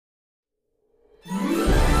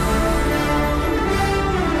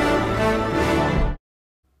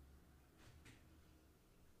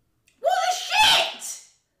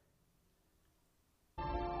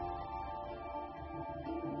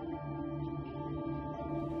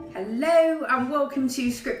Hello and welcome to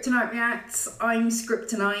Scriptonite Reacts. I'm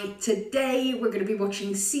Scriptonite. Today we're going to be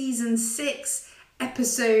watching Season 6,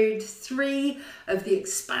 Episode 3 of The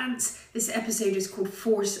Expanse. This episode is called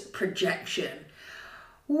Force Projection.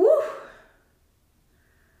 Woo!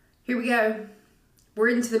 Here we go. We're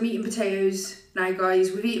into the meat and potatoes now,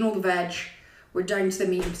 guys. We've eaten all the veg. We're down to the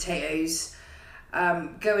meat and potatoes.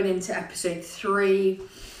 Going into Episode 3.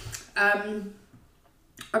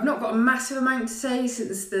 I've not got a massive amount to say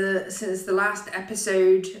since the last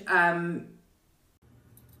episode,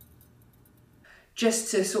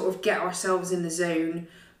 just to sort of get ourselves in the zone.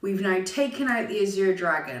 We've now taken out the Azure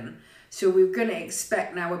Dragon, so we're going to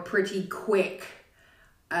expect now a pretty quick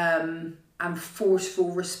and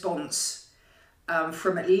forceful response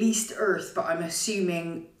from at least Earth, but I'm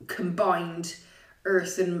assuming combined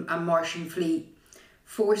Earth and Martian fleet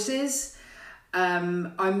forces.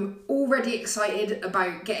 I'm already excited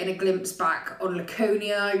about getting a glimpse back on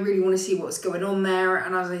Laconia. I really want to see what's going on there,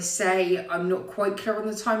 and as I say, I'm not quite clear on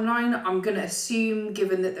the timeline. I'm going to assume,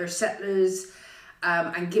 given that they're settlers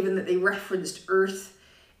and given that they referenced Earth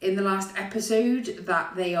in the last episode,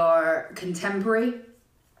 that they are contemporary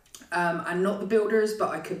and not the builders,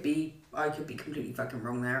 but I could be completely fucking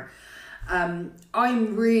wrong there. I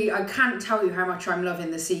can't tell you how much I'm loving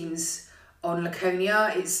the scenes on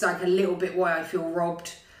Laconia. It's like a little bit why I feel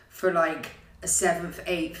robbed for like a 7th,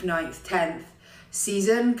 8th, 9th, 10th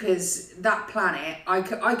season, because that planet, I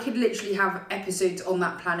could literally have episodes on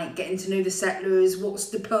that planet, getting to know the settlers, what's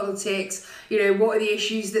the politics, you know, what are the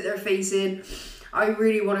issues that they're facing. I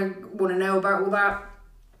really want to know about all that.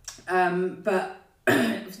 But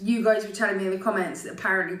you guys were telling me in the comments that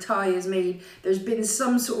apparently Ty has made, there's been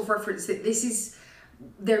some sort of reference that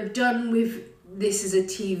they're done with this is a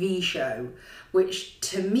TV show, which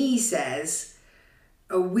to me says,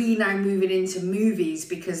 are we now moving into movies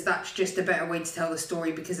because that's just a better way to tell the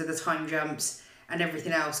story because of the time jumps and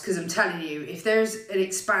everything else? Because I'm telling you, if there's an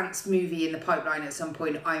Expanse movie in the pipeline at some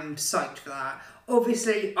point, I'm psyched for that.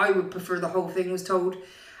 Obviously, I would prefer the whole thing was told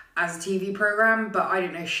as a TV program, but I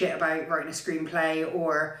don't know shit about writing a screenplay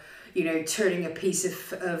or, you know, turning a piece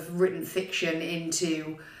of written fiction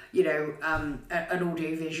into, you know, an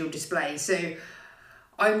audio-visual display. So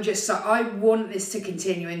I want this to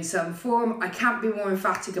continue in some form. I can't be more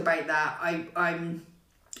emphatic about that. I'm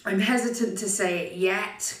hesitant to say it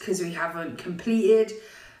yet because we haven't completed,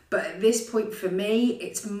 but at this point for me,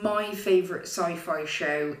 it's my favourite sci-fi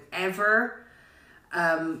show ever.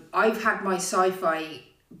 I've had my sci-fi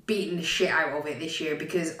beaten the shit out of it this year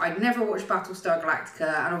because I'd never watched Battlestar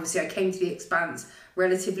Galactica, and obviously I came to The Expanse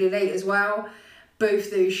relatively late as well.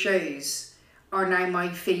 Both those shows are now my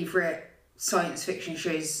favourite science fiction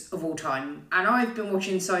shows of all time, and I've been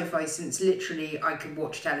watching sci-fi since literally I could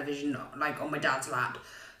watch television like on my dad's lap.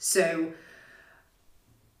 So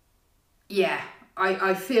yeah,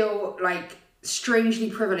 I feel like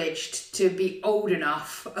strangely privileged to be old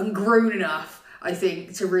enough and grown enough, I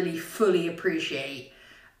think, to really fully appreciate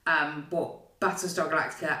what Battlestar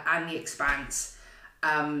Galactica and The Expanse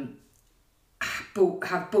have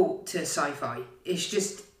brought to sci-fi. It's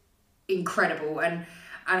just incredible, and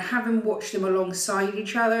having watched them alongside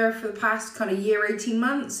each other for the past kind of year, 18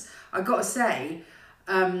 months, I gotta say,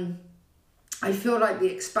 I feel like The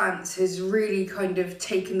Expanse has really kind of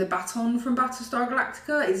taken the baton from Battlestar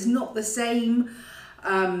Galactica. It's not the same,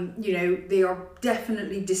 you know, they are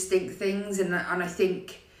definitely distinct things, and I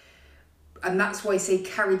think, and that's why I say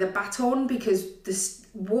carry the baton, because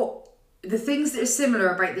the things that are similar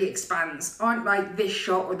about The Expanse aren't like this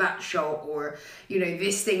shot or that shot or, you know,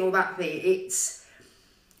 this thing or that thing.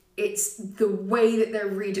 It's the way that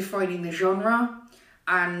they're redefining the genre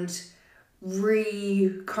and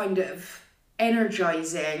kind of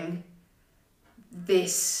energizing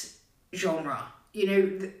this genre. You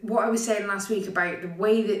know, what I was saying last week about the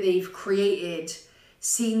way that they've created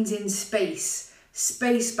scenes in space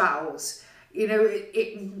battles, you know,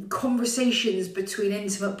 conversations between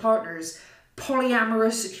intimate partners,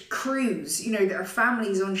 polyamorous crews, you know, that are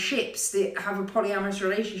families on ships that have a polyamorous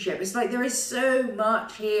relationship. It's like there is so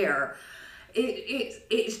much here.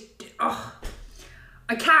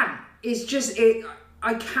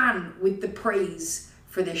 I can with the praise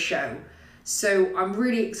for this show. So I'm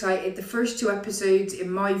really excited. The first 2 episodes,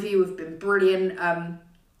 in my view, have been brilliant.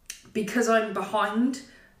 Because I'm behind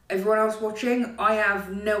everyone else watching, I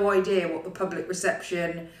have no idea what the public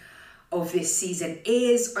reception of this season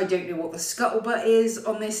is. I don't know what the scuttlebutt is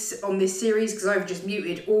on this series, because I've just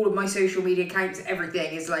muted all of my social media accounts.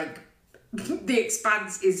 Everything is like The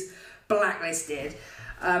Expanse is blacklisted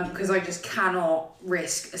because I just cannot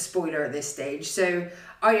risk a spoiler at this stage. So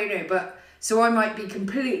I don't know, but so I might be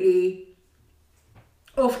completely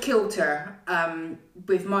off kilter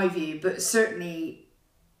with my view, but certainly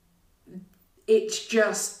it's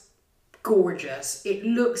just gorgeous. It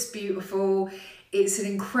looks beautiful. It's an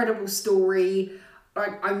incredible story.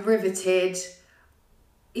 I'm riveted.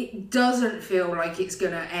 It doesn't feel like it's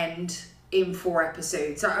going to end in 4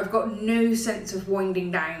 episodes. I've got no sense of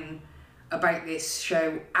winding down about this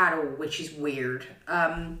show at all, which is weird.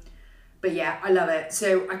 But yeah, I love it.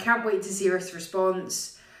 So I can't wait to see Earth's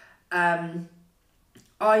response. I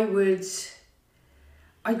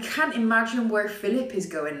can't imagine where Philip is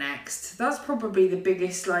going next. That's probably the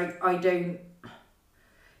biggest, like, I don't,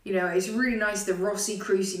 you know, it's really nice the Rossi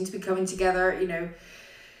crew seem to be coming together. You know,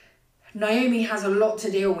 Naomi has a lot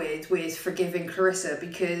to deal with forgiving Clarissa,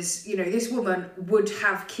 because, you know, this woman would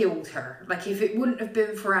have killed her. Like, if it wouldn't have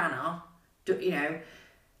been for Anna, you know,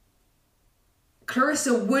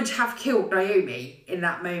 Clarissa would have killed Naomi in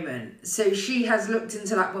that moment. So she has looked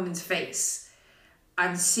into that woman's face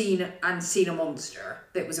and seen a monster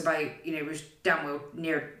that was about, you know, was damn well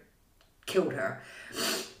near killed her.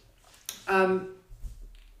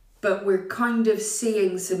 But we're kind of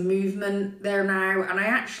seeing some movement there now, and I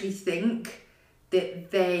actually think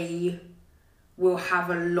that they will have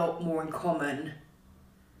a lot more in common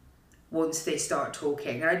once they start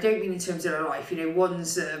talking. And I don't mean in terms of their life, you know,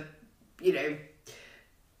 one's a, you know,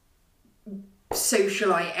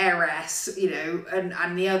 socialite heiress, you know,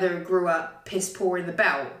 and the other grew up piss poor in the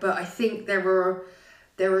belt. But I think they're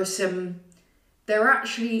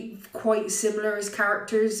actually quite similar as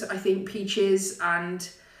characters. I think Peaches and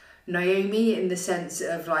Naomi, in the sense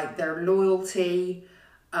of like their loyalty,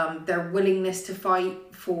 their willingness to fight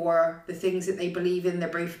for the things that they believe in. They're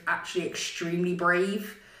both actually extremely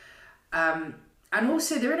brave. And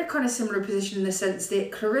also they're in a kind of similar position in the sense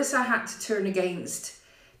that Clarissa had to turn against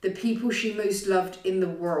the people she most loved in the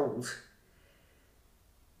world,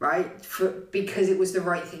 right? Because it was the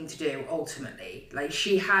right thing to do, ultimately. Like,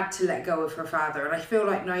 she had to let go of her father. And I feel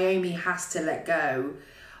like Naomi has to let go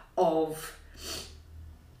of...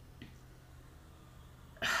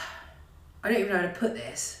 I don't even know how to put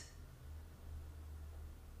this.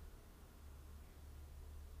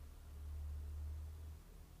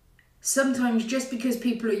 Sometimes just because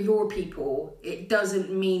people are your people, it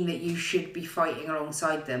doesn't mean that you should be fighting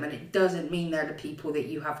alongside them, and it doesn't mean they're the people that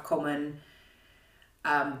you have common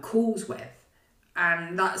calls with.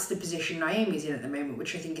 And that's the position Naomi's in at the moment,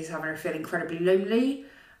 which I think is having her feel incredibly lonely.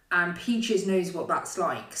 And Peaches knows what that's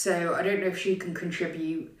like. So I don't know if she can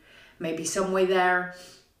contribute maybe some way there.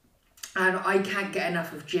 And I can't get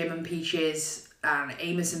enough of Jim and Peaches and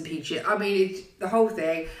Amos and Peaches. I mean, it's the whole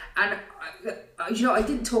thing. And, you know, I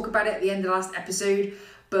didn't talk about it at the end of the last episode,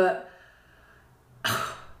 but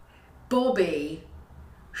Bobby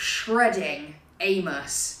shredding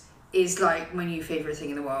Amos is like my new favourite thing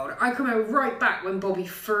in the world. I can remember right back when Bobby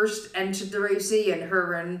first entered the Rosie and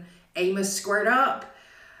her and Amos squared up.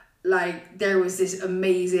 Like, there was this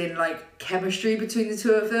amazing, like, chemistry between the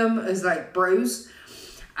two of them as, like, bros.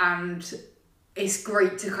 And it's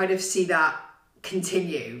great to kind of see that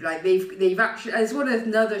continue. Like, they've actually, it's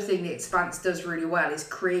another thing the Expanse does really well, is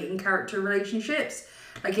creating character relationships.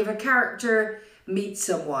 Like, if a character meets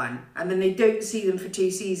someone and then they don't see them for 2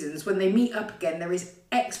 seasons, when they meet up again, there is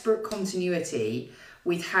expert continuity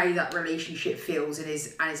with how that relationship feels and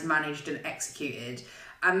is managed and executed.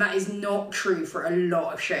 And that is not true for a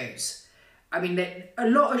lot of shows. I mean, a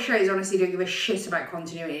lot of shows honestly don't give a shit about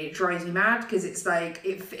continuity. It drives me mad, because it's like,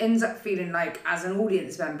 it ends up feeling like, as an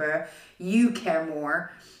audience member, you care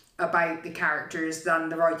more about the characters than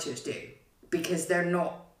the writers do, because they're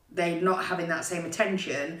not having that same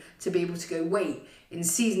attention to be able to go, wait, in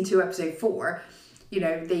season 2 episode 4, you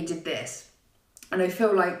know, they did this. And I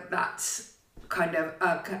feel like that's kind of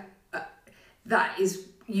that is,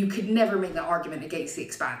 you could never make that argument against The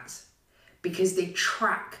Expanse, because they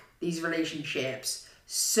track these relationships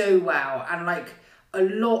so well. And like, a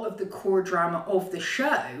lot of the core drama of the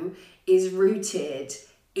show is rooted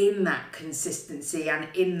in that consistency and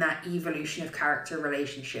in that evolution of character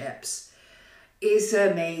relationships. It's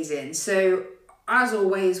amazing. So as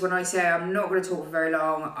always, when I say I'm not going to talk for very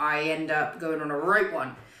long, I end up going on a right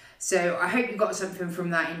one. So I hope you got something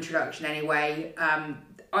from that introduction anyway.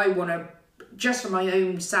 I want to, just for my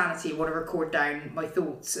own sanity, want to record down my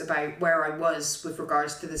thoughts about where I was with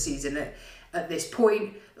regards to the season at this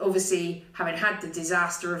point. Obviously, having had the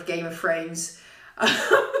disaster of Game of Thrones,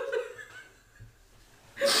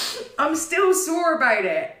 I'm still sore about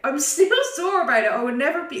it. I will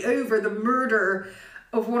never be over the murder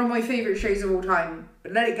of one of my favourite shows of all time.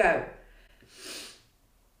 But let it go.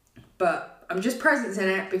 But I'm just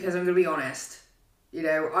presencing it because I'm going to be honest. You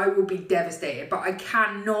know, I will be devastated, but I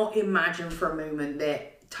cannot imagine for a moment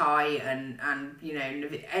that Ty and you know,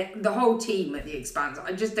 the whole team at the Expanse,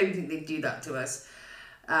 I just don't think they'd do that to us.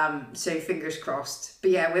 So fingers crossed.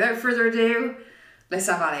 But yeah, without further ado, let's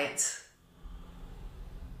have at it.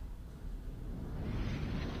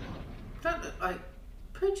 That looked like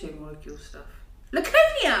protein molecule stuff.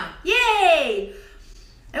 Laconia! Yay!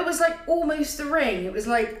 It was like almost a ring. It was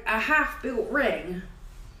like a half-built ring.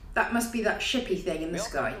 That must be that shippy thing in the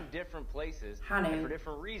sky. From different places Hanu. for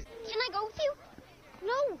different reasons. Can I go with you?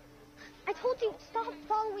 No. I told you, stop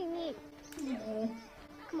following me. Aww.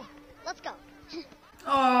 Come on, let's go.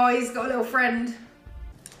 Oh, he's got a little friend.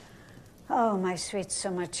 Oh, my sweet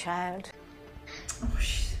summer child. Oh,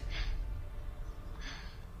 shit.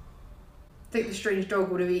 I think the strange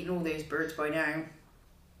dog would have eaten all those birds by now.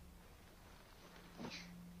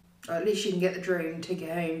 Or at least you can get the drone and take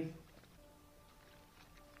it home.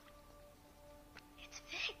 It's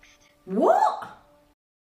fixed. What?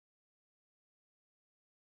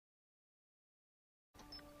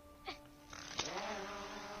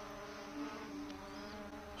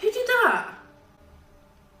 Who did that?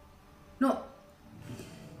 Not...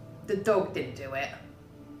 The dog didn't do it.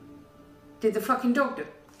 Did the fucking dog do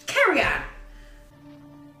it? Carry on!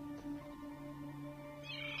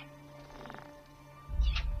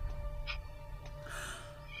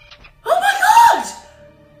 Oh my god!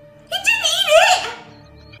 He didn't eat it!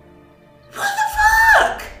 What the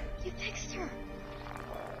fuck? You fixed her.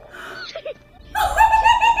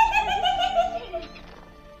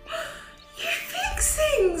 You fix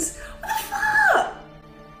things! What the fuck?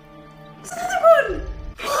 There's another one!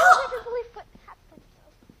 I never believe what happened.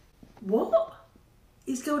 What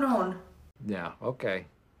is going on? Yeah, okay.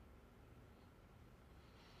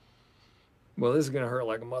 Well, this is gonna hurt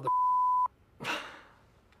like a mother.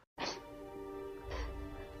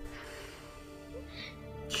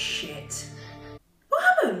 Shit. What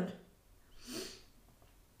happened?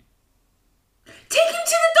 Take him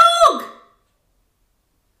to the dog!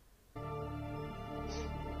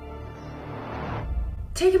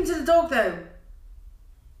 Take him to the dog though.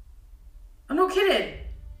 I'm not kidding.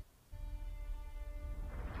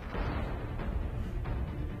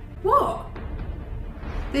 What?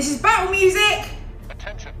 This is battle music!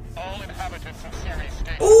 Attention, all inhabitants of Ceres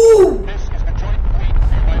State. Ooh! This is the joint fleet of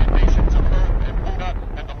the United Nations of Earth and Luna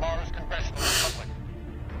and the Mars Congressional Republic.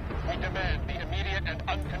 We demand the immediate and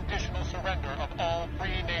unconditional surrender of all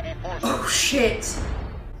free Navy forces. Oh shit!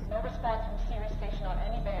 No response from Ceres Station on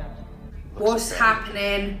any band. What's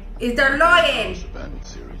happening? Is there lying? Abandoned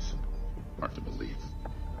series. Hard to believe.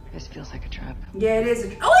 This feels like a trap. Yeah, it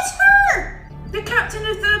is. Oh, it's her! The captain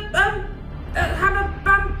of the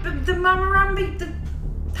the Mamarambi, the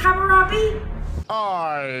Hammurabi.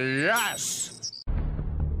 Ah, yes!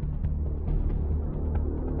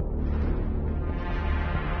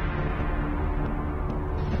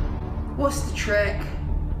 What's the trick?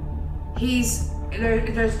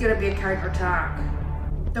 There's gonna be a counterattack.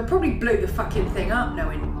 They'll probably blow the fucking thing up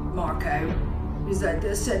knowing Marco. He's like,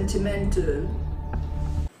 they're sentimental.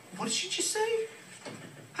 What did she just say?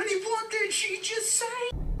 Honey, what did she just say?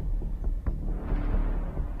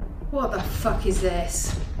 What the fuck is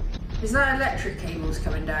this? Is that electric cables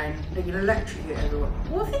coming down? They're gonna electrocute everyone.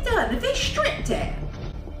 What have they done? Have they stripped it?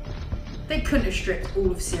 They couldn't have stripped all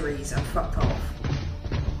of Ceres and fucked off.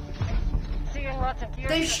 Seeing lots of gear.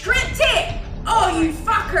 They've stripped it! Oh, you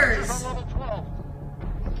fuckers! Level 12.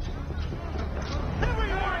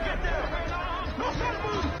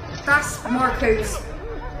 That's Marco's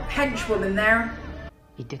henchwoman there.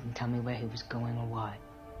 He didn't tell me where he was going or why,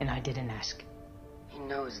 and I didn't ask. He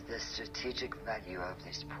knows the strategic value of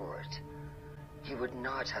this port. He would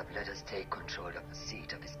not have let us take control of the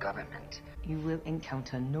seat of his government. You will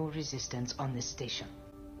encounter no resistance on this station.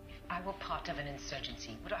 If I were part of an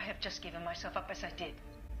insurgency, would I have just given myself up as I did?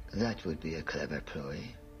 That would be a clever ploy.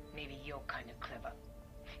 Maybe you're kind of clever.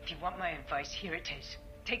 If you want my advice, here it is.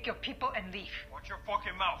 Take your people and leave. Watch your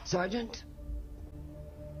fucking mouth. Sergeant?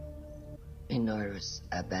 Inoris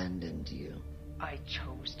abandoned you. I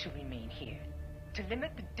chose to remain here. To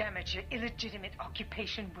limit the damage your illegitimate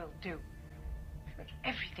occupation will do.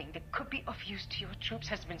 Everything that could be of use to your troops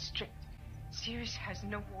has been stripped. Ceres has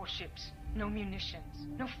no warships, no munitions,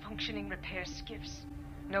 no functioning repair skiffs,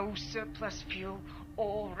 no surplus fuel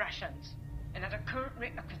or rations. And at a current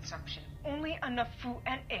rate of consumption, only enough food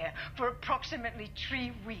and air for approximately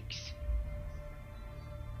 3 weeks.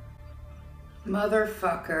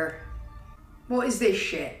 Motherfucker. What is this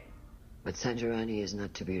shit? But Sanjurani is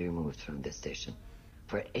not to be removed from the station.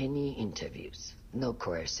 For any interviews, no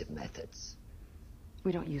coercive methods.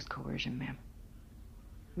 We don't use coercion, ma'am.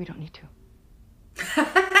 We don't need to.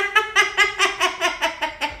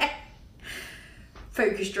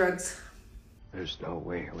 Focus drugs. There's no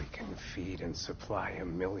way we can feed and supply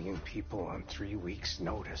 1 million people on 3 weeks'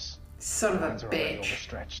 notice. Son of a Lines are already bitch.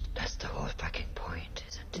 overstretched. That's the whole fucking point,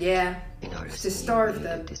 isn't it? Yeah. In order To starve meet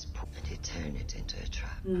them. at this point, and you turn it into a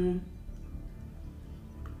trap. Mm.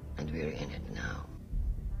 And we're in it now.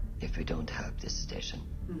 If we don't help this station,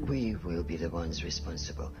 we will be the ones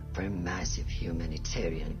responsible for a massive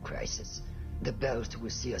humanitarian crisis. The belt will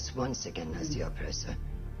see us once again as the oppressor,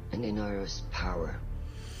 and Inaro's power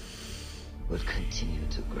will continue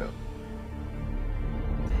to grow.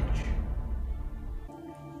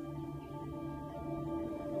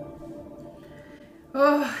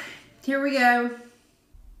 Oh, here we go.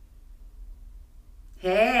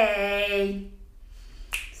 Hey,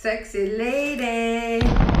 sexy lady.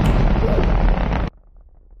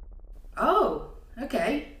 Oh,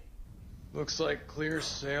 okay. Looks like clear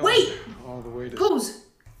sailing Wait! all the way to... Pause.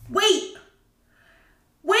 Wait.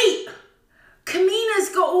 Wait. Kamina's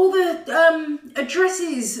got all the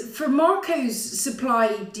addresses for Marco's supply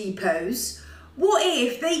depots. What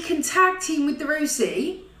if they can tag team with the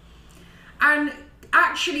Rosie and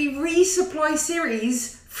actually resupply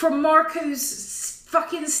Ceres from Marco's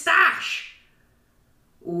fucking stash?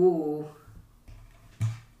 Ooh.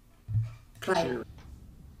 Play.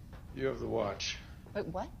 You have the watch. Wait,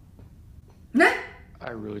 what? Nah.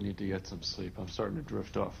 I really need to get some sleep. I'm starting to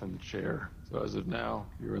drift off in the chair. So as of now,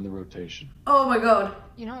 you're in the rotation. Oh my god.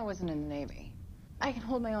 You know I wasn't in the Navy. I can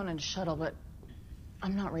hold my own in a shuttle, but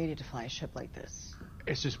I'm not ready to fly a ship like this.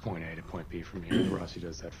 It's just point A to point B from here. The Rossi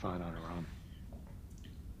does that fine on her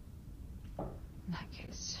own. In that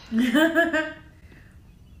case.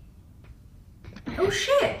 Oh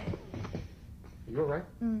shit. You alright?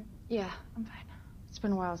 Yeah, I'm fine. It's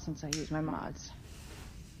been a while since I used my mods.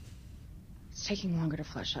 It's taking longer to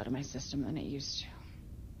flush out of my system than it used to.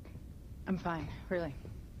 I'm fine, really.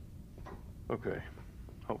 Okay.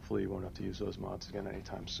 Hopefully you won't have to use those mods again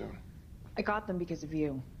anytime soon. I got them because of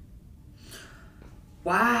you.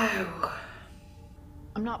 Wow.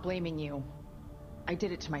 I'm not blaming you. I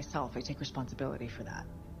did it to myself. I take responsibility for that.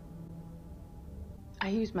 I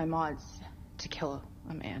used my mods to kill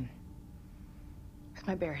a man. With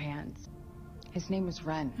my bare hands. His name was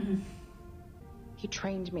Ren. He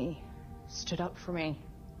trained me, stood up for me,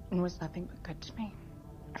 and was nothing but good to me.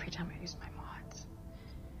 Every time I use my mods,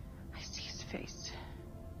 I see his face.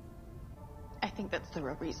 I think that's the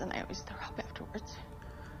real reason I always throw up afterwards.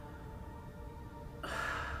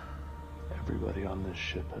 Everybody on this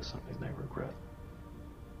ship has something they regret.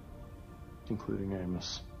 Including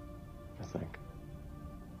Amos, I think.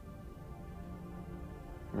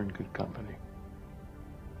 We're in good company.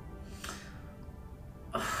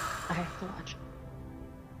 I have to watch.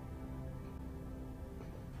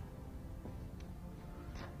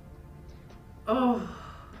 Oh.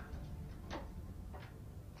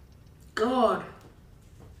 God.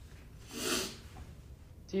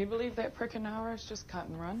 Do you believe that prick in hours just cut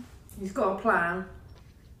and run? He's got a plan.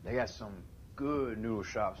 They got some good noodle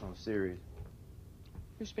shops on Ceres.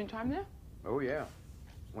 You spent time there? Oh, yeah.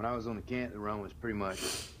 When I was on the Kent, the run was pretty much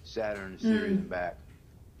Saturn to Ceres and back.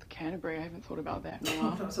 The Canterbury, I haven't thought about that in a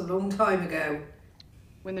while. That's a long time ago.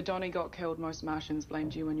 When the Donny got killed, most Martians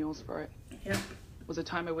blamed you and yours for it. Yep. It was a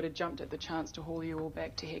time I would have jumped at the chance to haul you all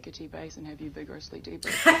back to Hecate Base and have you vigorously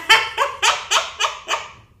debriefed.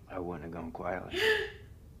 I wouldn't have gone quietly.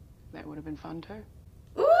 That would have been fun too.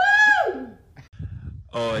 Woo!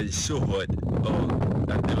 Oh, it's so hot. Oh,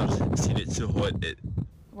 I've never seen it so hot.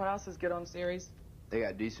 What else is good on Ceres? They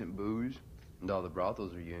got decent booze, and all the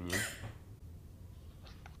brothels are union.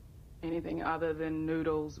 Anything other than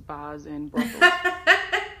noodles, bars, and brothels?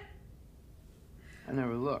 I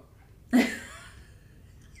never looked.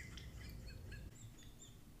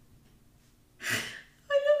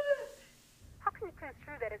 How can you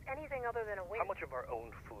construe that as anything other than a win? How much of our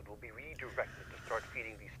own food will be redirected to start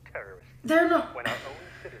feeding these terrorists? They're not. When our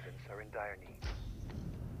own citizens are in dire need.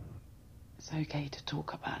 It's okay to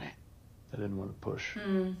talk about it. I didn't want to push.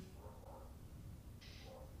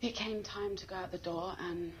 It came time to go out the door,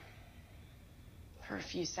 and for a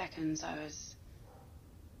few seconds I was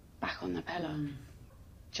back on the Bella,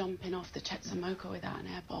 jumping off the Chetsamoko without an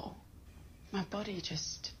air bottle. My body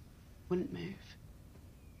just wouldn't move.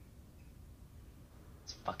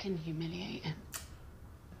 It's fucking humiliating. If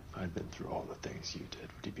I'd been through all the things you did,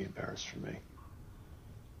 would you be embarrassed for me?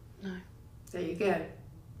 No. There you go.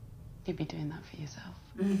 You'd be doing that for yourself.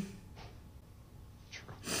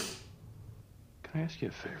 True. Can I ask you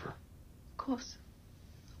a favor? Of course.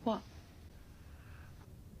 What?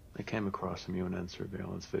 They came across some UN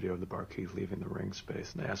surveillance video of the Barkeith leaving the ring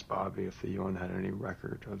space, and they asked Bobby if the UN had any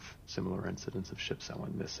record of similar incidents of ships that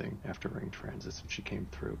went missing after ring transits when she came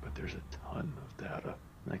through, but there's a ton of data,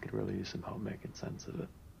 and I could really use some help making sense of it.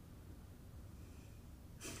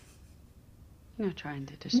 You're trying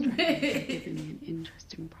to distract me by giving me an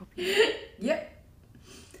interesting problem. Yep.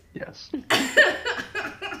 Yes.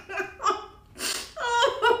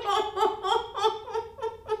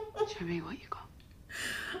 Show me what you got.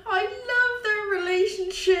 I love their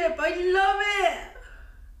relationship. I love it.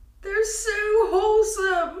 They're so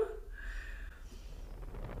wholesome.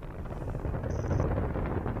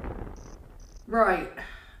 Right.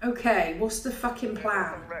 Okay, what's the fucking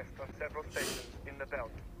plan? Arrest of several stations in the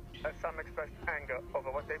belt, as some expressed anger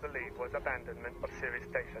over what they believed was abandonment of Ceres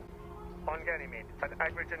Station. On Ganymede, an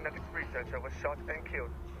agrigenetics researcher was shot and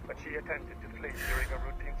killed when she attempted to flee during a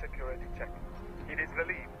routine security check. It is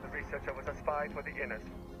believed the researcher was a spy for the Inners.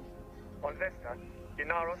 On Vesta,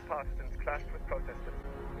 Inaros partisans clashed with protesters,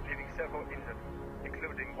 leaving several injured,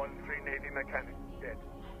 including one Free Navy mechanic dead.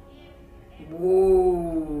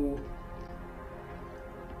 Whoa.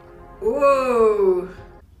 Whoa.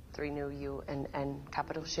 3 new UNN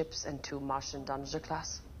capital ships and 2 Martian Dungeon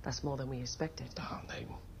class. That's more than we expected. They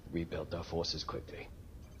rebuilt their forces quickly.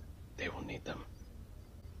 They will need them.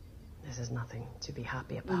 This is nothing to be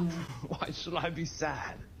happy about. Why should I be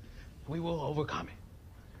sad? We will overcome it.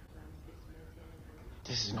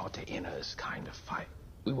 This is not the Inners kind of fight.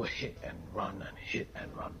 We will hit and run and hit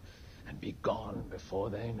and run and be gone before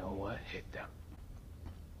they know what hit them.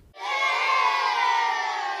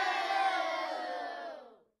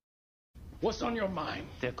 What's on your mind?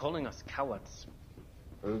 They're calling us cowards.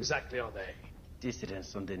 Who exactly are they?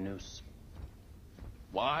 Dissidents on the news.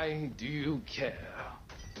 Why do you care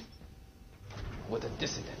what a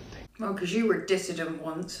dissident thinks? Well, because you were dissident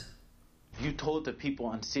once. You told the people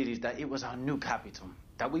on Ceres that it was our new capital,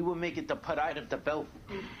 that we would make it the pride of the belt.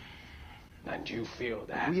 And you feel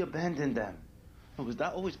that? We abandoned them. Was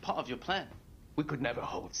that always part of your plan? We could never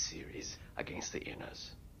hold Ceres against the Inners.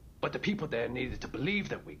 But the people there needed to believe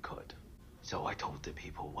that we could. So I told the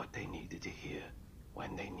people what they needed to hear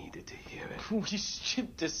when they needed to hear it. We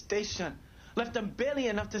stripped the station. Left them barely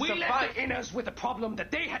enough to survive. We left the Inners with a problem that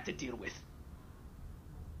they had to deal with.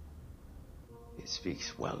 It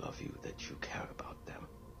speaks well of you that you care about them.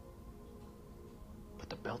 But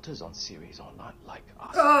the Belters on Ceres are not like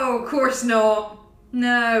us. Oh, of course not.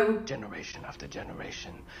 No. Generation after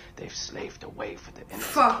generation, they've slaved away for the Inners,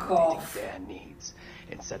 Fuck off. their needs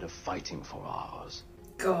instead of fighting for ours.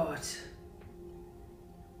 God.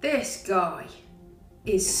 This guy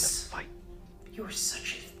is... In the fight. You're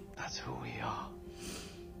such a... That's who we are.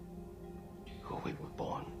 Who we were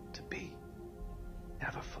born to be.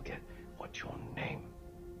 Never forget what your name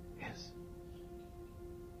is.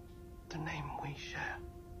 The name we share.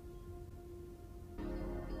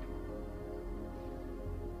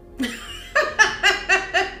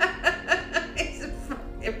 He's a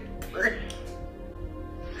fucking prick.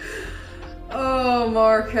 Oh,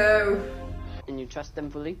 Marco. And you trust them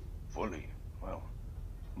fully? Fully? Well,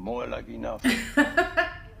 more like enough. When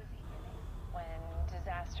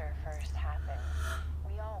disaster first happened,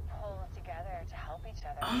 we all pulled together to help each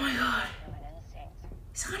other. Oh my God. Human instinct.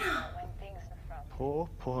 Sana. When things from Poor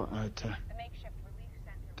Alta. the makeshift relief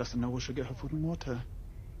center Doesn't know where she'll get her food and water.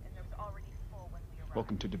 and there was already full when we arrived.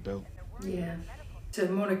 Welcome to the belt. Yeah. So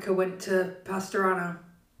Monica went to Pastor Anna.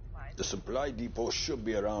 The supply depot should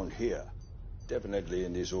be around here. Definitely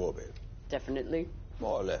in this orbit. Definitely.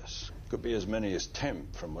 More or less. Could be as many as 10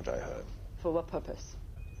 from what I heard. For what purpose?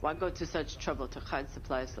 Why go to such trouble to hide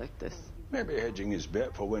supplies like this? Maybe hedging is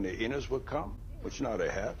bet for when the Inners will come, which now they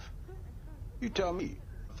have. You tell me.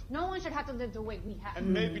 No one should have to live the way we have. And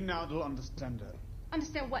maybe now they'll understand her.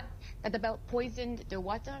 Understand what? That the belt poisoned their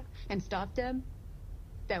water and stopped them?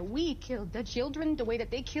 That we killed the children the way that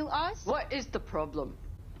they kill us? What is the problem?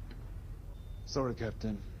 Sorry,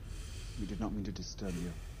 Captain. We did not mean to disturb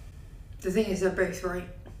you. The thing is, they're both right.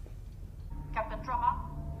 Captain Trauma,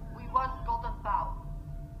 we was Golden Bow.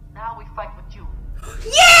 Now we fight with you.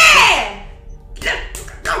 Yeah!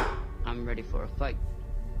 I'm ready for a fight.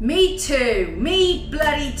 Me too. Me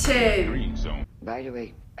bloody too. Green zone. By the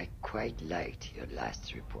way, I quite liked your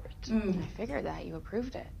last report. I figured that you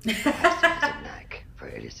approved it. I have a knack for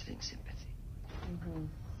eliciting sympathy.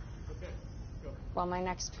 Well, my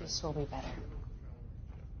next piece will be better.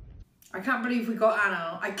 I can't believe we got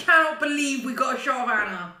Anna. I cannot believe we got a shot of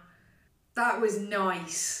Anna. That was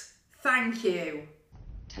nice. Thank you.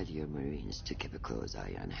 Tell your Marines to keep a close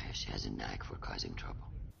eye on her. She has a knack for causing trouble.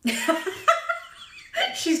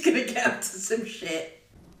 She's gonna get up to some shit.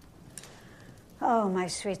 Oh, my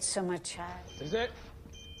sweet summer child. This is it.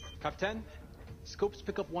 Captain, scopes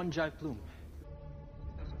pick up one jive plume.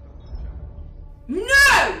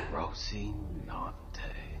 No! Rosie Nante.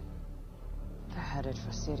 They're headed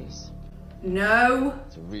for cities. No.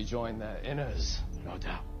 To rejoin their inners, no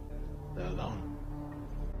doubt. They're alone.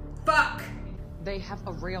 Fuck. They have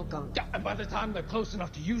a real gun. Yeah, and by the time they're close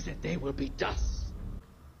enough to use it, they will be dust.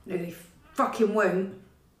 No, they fucking won't.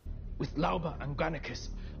 With Lauba and Granicus,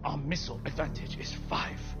 our missile advantage is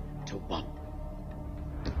 5-1.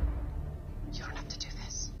 You don't have to do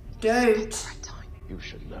this. Don't. You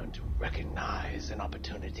should learn to recognize an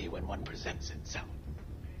opportunity when one presents itself.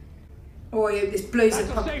 Oh, yeah, this blows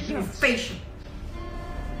up in your face.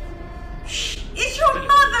 Shh, it's your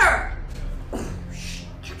mother! Oh, shh.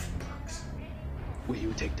 Will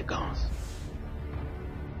you take the guns?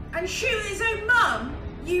 And shoot his own mum?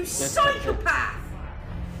 You psychopath!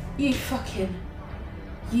 You fucking...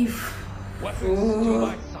 You...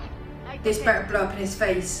 Oh. This better blow up in his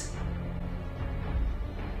face.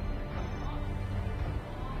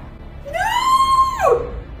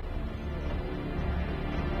 No!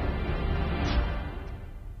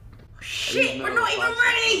 Shit, we're not even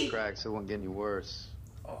ready! Cracks, it won't get any worse.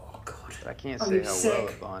 Oh, God. But I can't I'm say how sick. well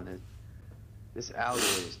it bonded. This alloy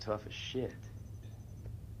is tough as shit.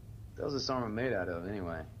 What was this armor made out of,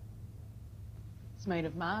 anyway? It's made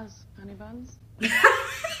of Mars, honey buns.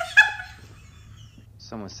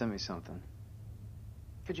 Someone sent me something.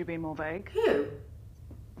 Could you be more vague? Who?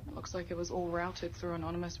 Looks like it was all routed through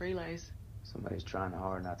anonymous relays. Somebody's trying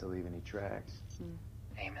hard not to leave any tracks.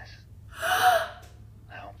 Amos,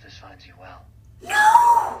 I hope this finds you well.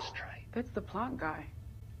 No! Strike. It's the plant guy.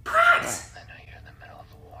 Pratt! I know you're in the middle of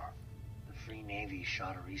a war. The Free Navy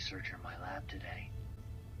shot a researcher in my lab today.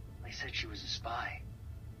 They said she was a spy.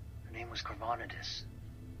 Her name was Carvonidis.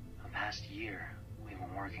 For the past year, we've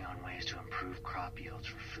been working on ways to improve crop yields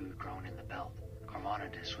for food grown in the belt.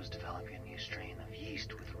 Carvonidis was developing a new strain of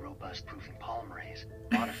yeast with robust proofing polymerase,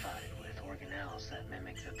 modified with organelles that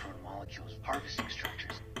mimic the protomolecules of harvesting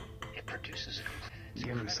structures. It produces a complete...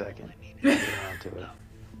 Give him a second. Get around to it.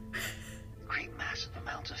 Create massive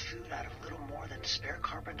amounts of food out of little more than spare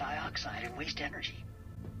carbon dioxide and waste energy.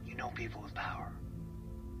 You know people with power.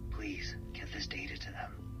 Please, get this data to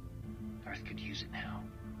them. Earth could use it now.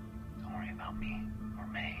 Don't worry about me, or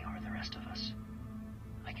May, or the rest of us.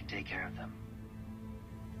 I can take care of them.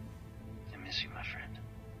 I miss you, my friend.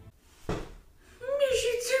 Miss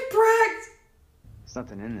you too, Pratt! There's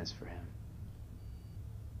nothing in this for him.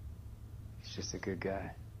 He's just a good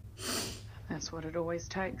guy. That's what it always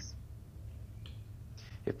takes.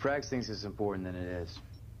 If Prax thinks it's important, then it is.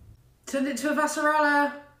 Send it to a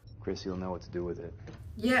Vassarala. Chris, you'll know what to do with it.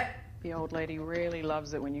 Yep. The old lady really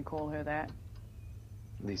loves it when you call her that.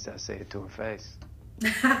 At least I say it to her face.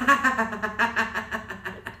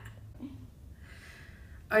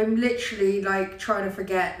 I'm literally, like, trying to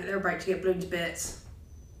forget that they're about to get blown to bits.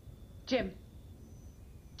 Jim.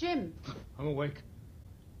 Jim. I'm awake.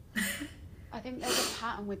 I think there's a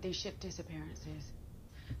pattern with these ship disappearances.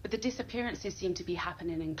 But the disappearances seem to be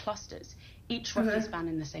happening in clusters, each roughly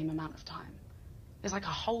spanning the same amount of time. There's like a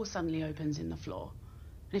hole suddenly opens in the floor.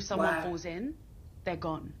 And if someone falls in, they're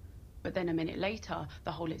gone. But then a minute later,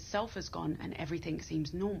 the hole itself is gone and everything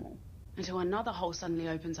seems normal. Until another hole suddenly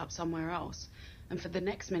opens up somewhere else. And for the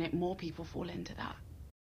next minute, more people fall into that.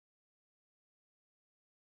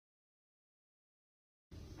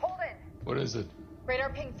 Holden! What is it? Radar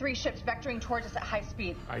ping 3 ships vectoring towards us at high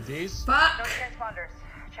speed. IDs? Fuck! No transponders.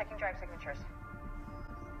 Checking drive signatures.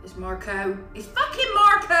 It's Marco. It's fucking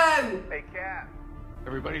Marco! Hey, Cap.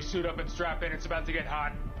 Everybody suit up and strap in. It's about to get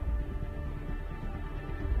hot.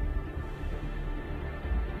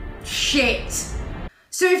 Shit!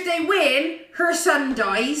 So if they win, her son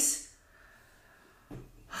dies.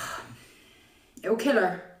 It'll kill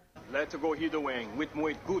her. Let's go hit the wing. With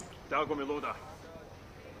muy good. Dago Meloda.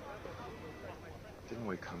 Didn't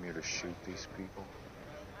we come here to shoot these people?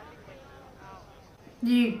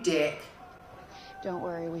 You dick. Don't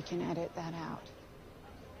worry, we can edit that out.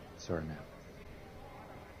 Sorry, ma'am.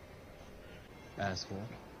 Asshole.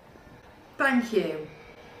 Thank you.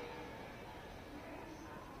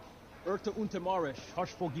 Urta Untemarish,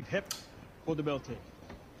 Harshfogib Hep, Podebelte.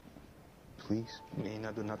 Please,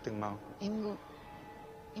 Nina, do nothing mal. Ingo.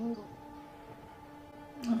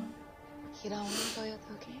 Hiraono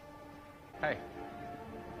okay? Hey,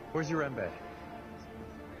 where's your embed?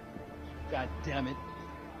 God damn it.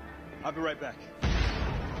 I'll be right back.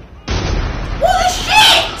 Holy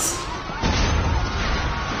shit!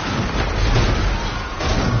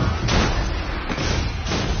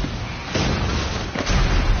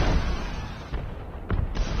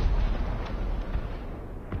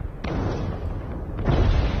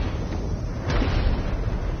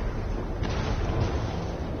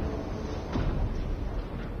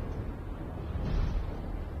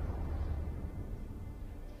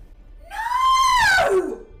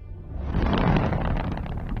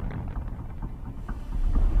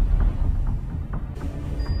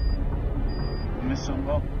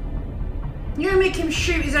 make him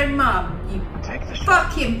shoot his own mum? You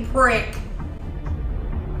fucking prick.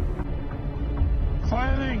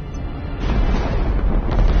 Firing!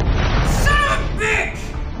 Son of a bitch!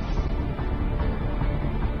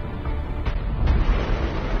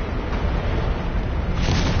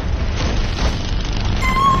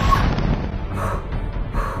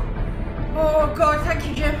 Oh god, thank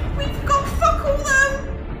you, Jim. We've got fuck all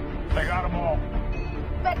though. They got them all.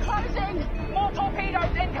 They're closing! More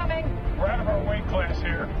torpedoes incoming! We're out of our weight class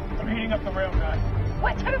here. I'm heating up the rail gun.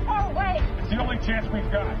 We're too far away! It's the only chance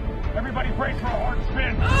we've got. Everybody brace for a hard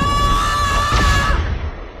spin.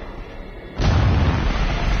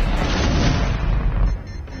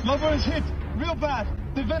 Lover is hit. Real bad.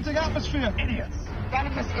 They're venting atmosphere. Idiots.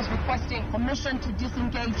 Gannicus is requesting permission to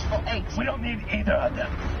disengage for 8. We don't need either of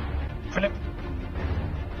them. Philip,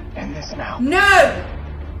 end this now. No!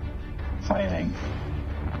 Firing.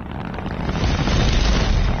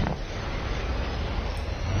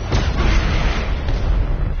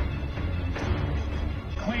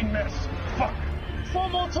 Clean miss. Fuck. 4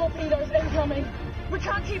 more torpedoes incoming. We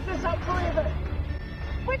can't keep this up forever.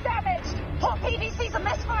 We're damaged. All PDCs are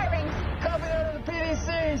misfiring. Copy that of the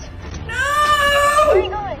PDCs. No! Where are you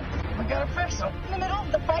going? We gotta fix them. In the middle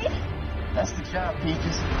of the fight? That's the job,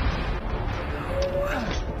 Peaches.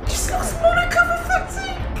 Just got some Monica for fuck's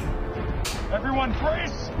sake. Everyone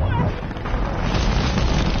brace.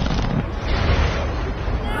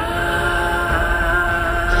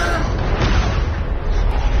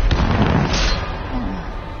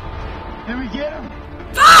 Did we get him?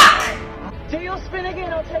 Fuck! Do you spin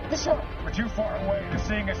again or take the shot? We're too far away to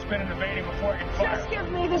seeing us spin and evading before I can fire. Just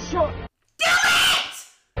give me the shot. Do it!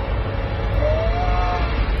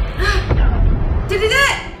 Did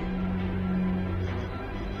it?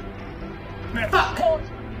 Fuck. Support.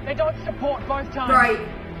 They don't support both times. Right.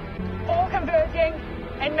 All converging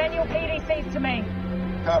and manual PDCs to me.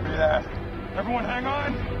 Copy that. Everyone hang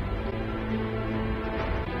on.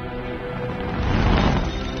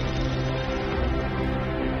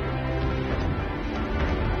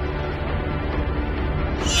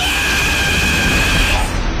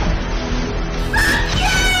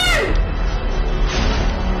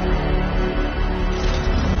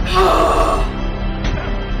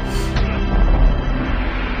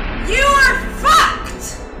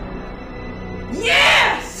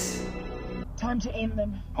 Time to end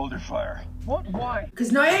them. Hold your fire. What? Why?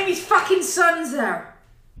 Because Naomi's fucking son's there.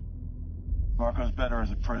 Marco's better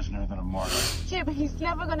as a prisoner than a martyr. Jim, he's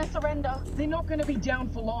never gonna surrender. They're not gonna be down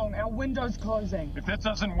for long. Our window's closing. If this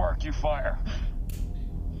doesn't work, you fire.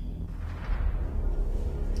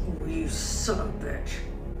 Oh, you son of a bitch.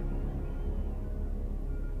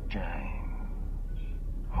 James,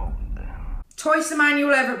 hold them. Twice the man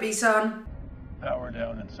you'll ever be, son. Power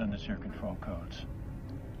down and send us your control codes.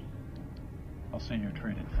 I'll see you're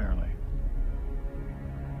treated fairly.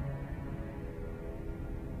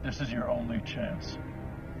 This is your only chance.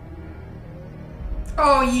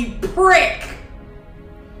 Oh, you prick!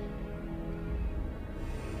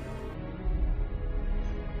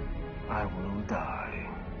 I will die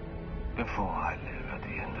before I live at the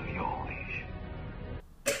end of your leash.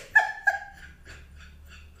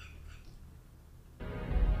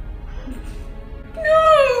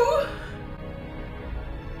 No!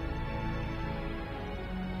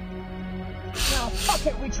 No, fuck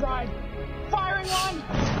it, we tried. Firing one!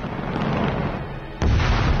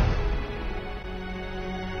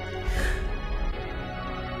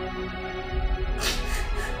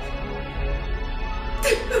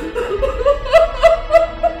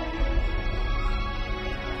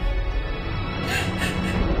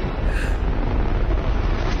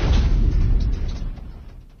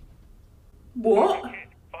 What?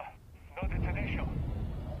 No detonation.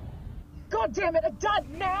 God damn it, a dud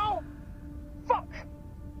now! Fuck!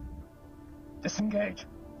 Disengage.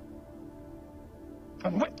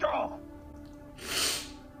 And withdraw.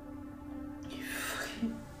 You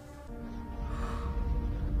fucking...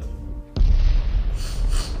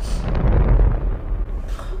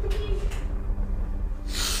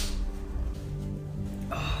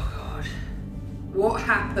 Oh god. What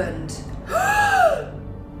happened?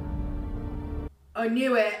 I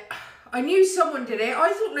knew it. I knew someone did it.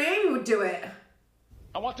 I thought Naomi would do it.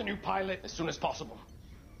 I want a new pilot as soon as possible.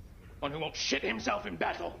 One who won't shit himself in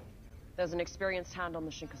battle. There's an experienced hand on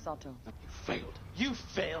the Shinkasato. You failed. You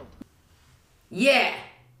failed. Yeah.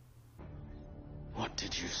 What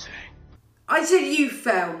did you say? I said you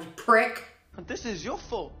failed, you prick. But this is your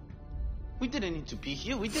fault. We didn't need to be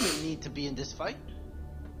here. We didn't need to be in this fight.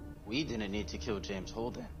 We didn't need to kill James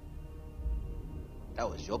Holden. That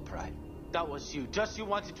was your pride. That was you. Just you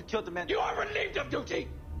wanted to kill the man. You are relieved of duty!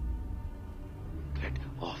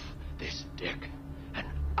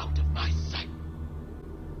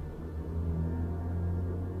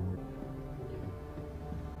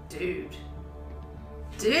 Dude.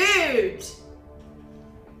 Dude!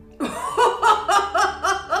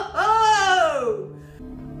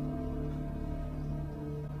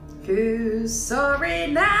 Who's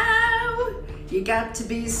sorry now? You got to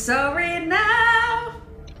be sorry now.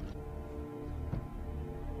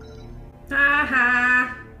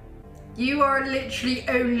 Haha. You are literally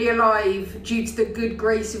only alive due to the good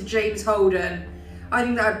grace of James Holden. I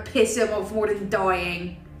think that would piss him off more than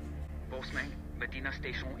dying. Bossman, Medina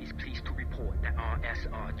Station is pleased to report that our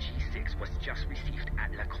SRG-6 was just received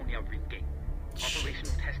at Laconia Ring Gate.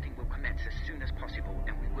 Operational testing will commence as soon as possible,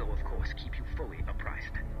 and we will, of course, keep you fully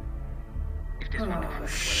apprised. If this wonderful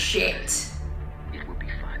shit. It will be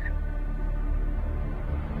fun.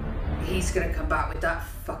 He's gonna come back with that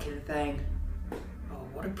fucking thing. Oh,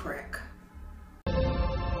 what a prick.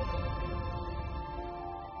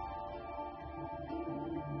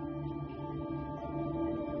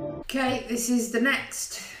 Okay, this is the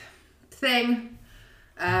next thing.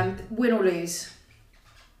 Win or lose.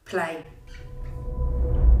 Play.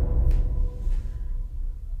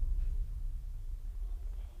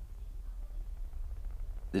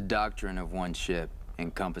 The doctrine of one ship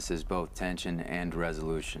encompasses both tension and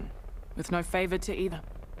resolution. With no favor to either.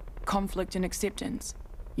 Conflict and acceptance,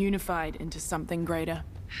 unified into something greater.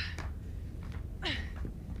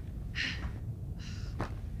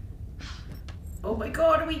 Oh my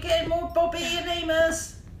god, are we getting more Bobby and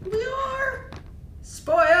Amos? We are!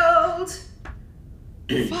 Spoiled!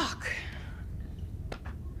 Fuck.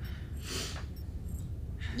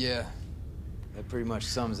 Yeah, that pretty much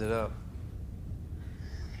sums it up.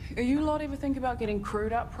 Are you lot ever think about getting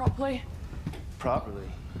crewed up properly? Properly?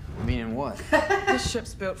 Meaning what? This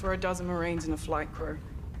ship's built for 12 Marines and a flight crew.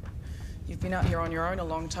 You've been out here on your own a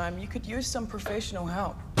long time. You could use some professional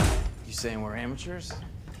help. You saying we're amateurs?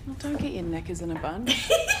 Well, don't get your knickers in a bun.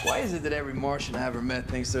 Why is it that every Martian I ever met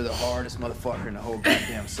thinks they're the hardest motherfucker in the whole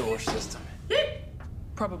goddamn solar system?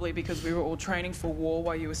 Probably because we were all training for war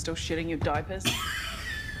while you were still shitting your diapers.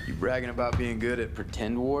 You bragging about being good at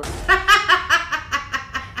pretend war?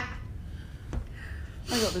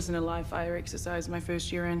 I got this in a live fire exercise my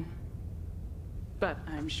first year in. But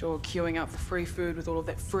I'm sure queuing up for free food with all of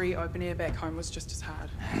that free open air back home was just as hard.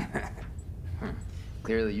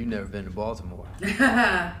 Clearly you've never been to Baltimore. Is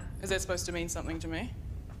that supposed to mean something to me?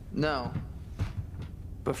 No.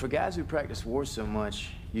 But for guys who practice war so much,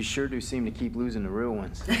 you sure do seem to keep losing the real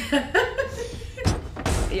ones.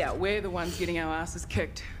 Yeah, we're the ones getting our asses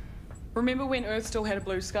kicked. Remember when Earth still had a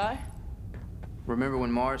blue sky? Remember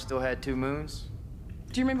when Mars still had 2 moons?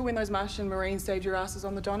 Do you remember when those Martian Marines saved your asses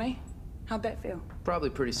on the Donny? How'd that feel? Probably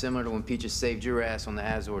pretty similar to when Peaches saved your ass on the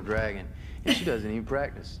Azor Dragon. And she doesn't even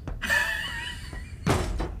practice.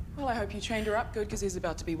 Well, I hope you trained her up good, because there's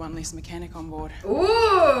about to be one less mechanic on board.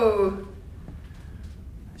 Ooh!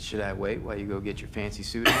 Should I wait while you go get your fancy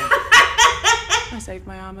suit on? I saved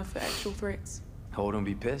my armor for actual threats. Hold on,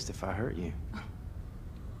 be pissed if I hurt you.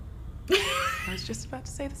 I was just about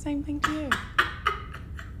to say the same thing to you.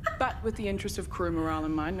 But with the interest of crew morale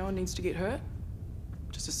in mind, no one needs to get hurt.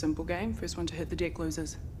 Just a simple game. First one to hit the deck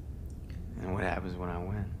loses. And what happens when I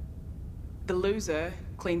win? The loser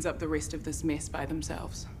cleans up the rest of this mess by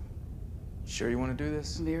themselves. Sure you want to do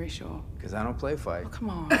this? Very sure. Because I don't play fight. Oh, come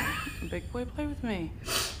on. Big boy, play with me.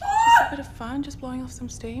 Just a bit of fun, just blowing off some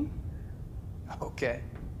steam. Okay.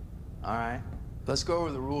 All right. Let's go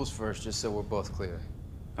over the rules first, just so we're both clear.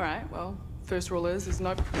 All right, well, first rule is there's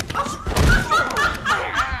no...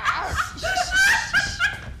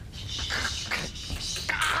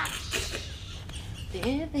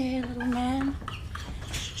 There, little man.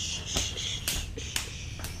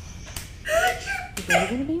 You're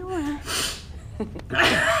gonna be alright.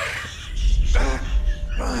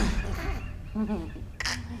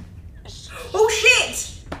 Oh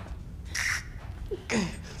shit!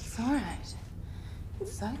 It's alright.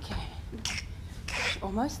 It's okay.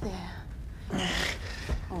 Almost there.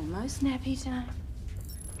 Almost nappy time.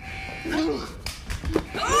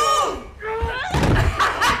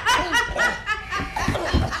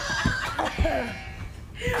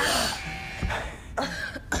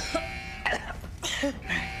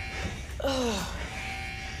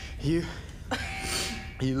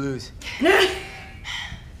 You lose. I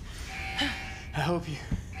hope you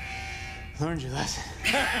learned your lesson.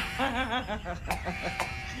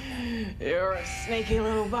 You're a sneaky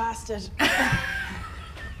little bastard. That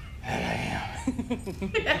I am.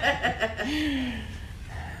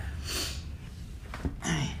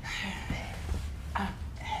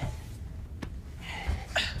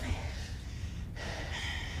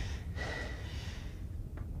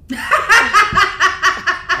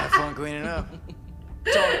 Have fun cleaning up.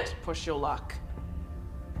 Don't push your luck.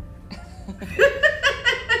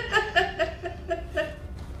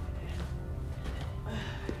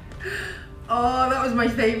 Oh, that was my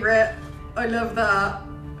favourite. I love that.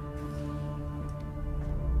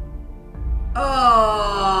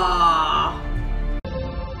 Oh.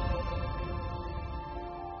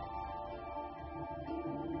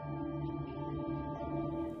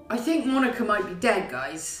 I think Monica might be dead,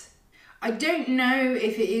 guys. I don't know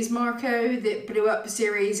if it is Marco that blew up the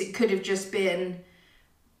series. It could have just been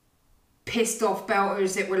pissed off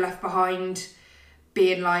belters that were left behind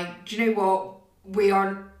being like, do you know what?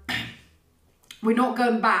 We're not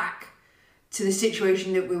going back to the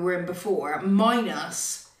situation that we were in before,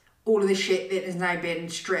 minus all of the shit that has now been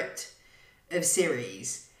stripped of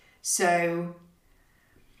series. So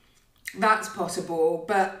that's possible.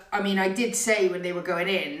 But I mean, I did say when they were going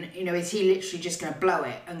in, you know, is he literally just going to blow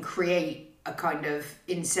it and create a kind of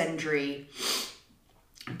incendiary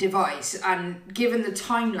device? And given the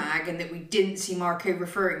time lag and that we didn't see Marco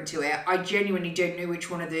referring to it, I genuinely don't know which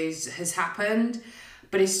one of those has happened.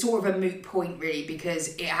 But it's sort of a moot point, really,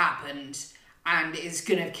 because it happened and it's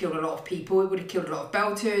going to have killed a lot of people. It would have killed a lot of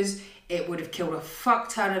belters. It would have killed a fuck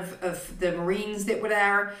ton of the Marines that were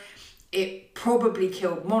there. It probably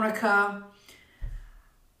killed Monica.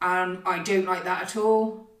 And I don't like that at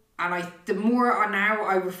all. And the more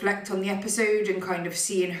I reflect on the episode and kind of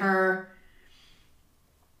seeing her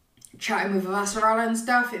chatting with Vassarala and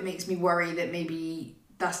stuff, it makes me worry that maybe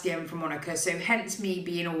that's the end for Monica. So hence me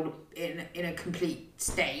being all in a complete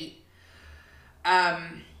state.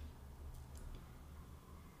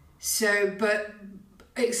 But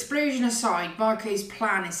explosion aside, Marco's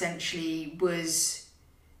plan essentially was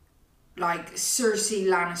like Cersei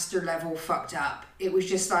Lannister level fucked up. It was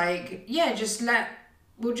just like, yeah,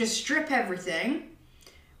 we'll just strip everything.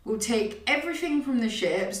 We'll take everything from the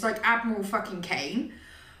ships, like Admiral fucking Kane.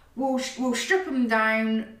 We'll strip them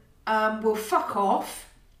down. We'll fuck off.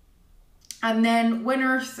 And then when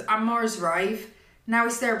Earth and Mars arrive, now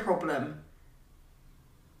it's their problem.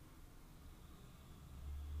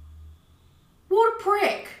 What a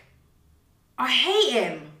prick. I hate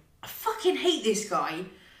him. I fucking hate this guy.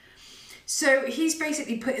 So he's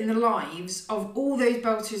basically putting the lives of all those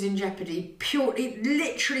belters in jeopardy,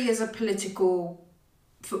 literally as a political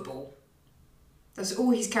football. That's all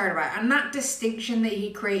he's caring about. And that distinction that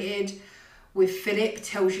he created with Philip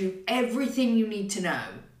tells you everything you need to know.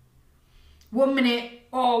 1 minute,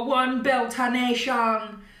 one belter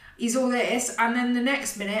nation, he's all this, and then the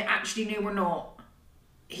next minute, actually, no, we're not.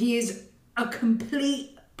 He is a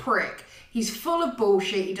complete prick. He's full of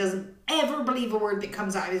bullshit. He doesn't ever believe a word that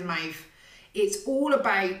comes out of his mouth. It's all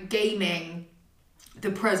about gaming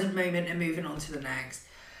the present moment and moving on to the next.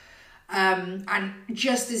 And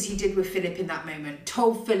just as he did with Philip in that moment,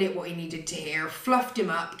 told Philip what he needed to hear, fluffed him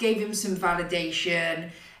up, gave him some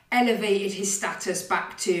validation, elevated his status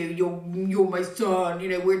back to you're my son, you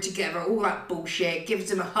know, we're together, all that bullshit,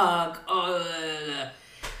 gives him a hug,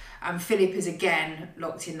 and Philip is again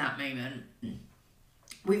locked in that moment.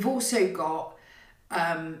 We've also got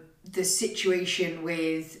the situation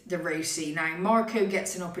with the Rosie. Now Marco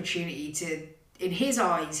gets an opportunity to, in his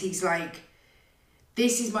eyes, he's like,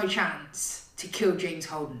 this is my chance to kill James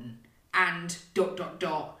Holden and ...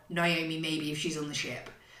 Naomi maybe if she's on the ship.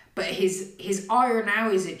 But his ire now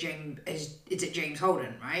is at James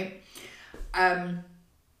Holden, right?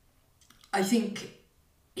 I think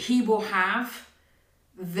he will have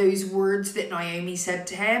those words that Naomi said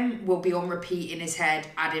to him will be on repeat in his head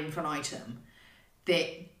ad infinitum. That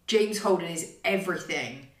James Holden is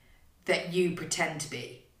everything that you pretend to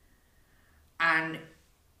be. And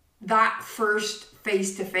that first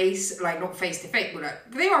face-to-face, like not face-to-face, well,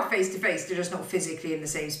 like, they are face-to-face, they're just not physically in the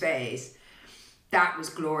same space. That was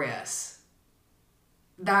glorious.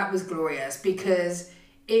 That was glorious because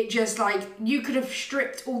it just like, you could have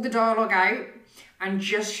stripped all the dialogue out and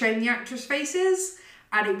just shown the actors' faces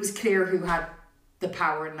and it was clear who had the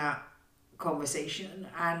power in that conversation.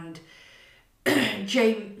 And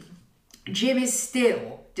Jim is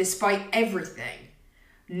still, despite everything,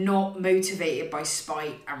 not motivated by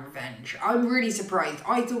spite and revenge. I'm really surprised.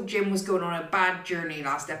 I thought Jim was going on a bad journey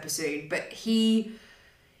last episode, but he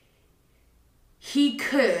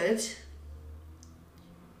could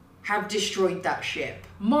have destroyed that ship.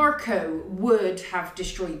 Marco would have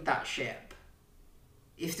destroyed that ship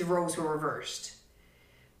if the roles were reversed.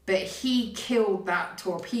 But he killed that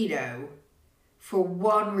torpedo for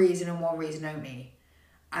one reason and one reason only.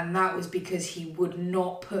 And that was because he would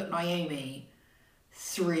not put Naomi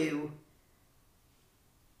through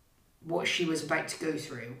what she was about to go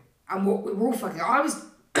through. And what we were all fucking... I was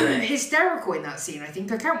hysterical in that scene, I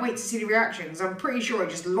think. I can't wait to see the reactions. I'm pretty sure I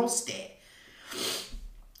just lost it.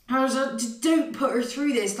 I was like, don't put her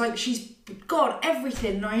through this. Like, she's got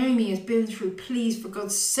everything Naomi has been through. Please, for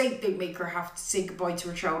God's sake, don't make her have to say goodbye to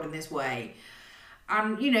her child in this way.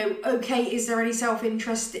 And, you know, okay, is there any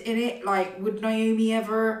self-interest in it? Like, would Naomi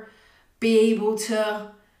ever be able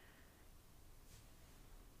to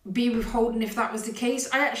be withholding if that was the case?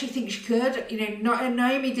 I actually think she could. You know,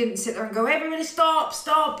 Naomi didn't sit there and go, everybody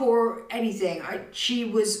stop, or anything. She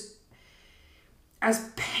was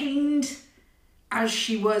as pained as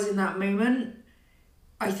she was in that moment.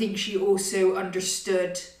 I think she also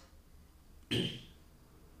understood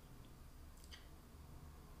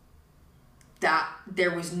that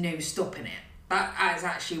there was no stopping it. That is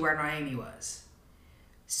actually where Naomi was.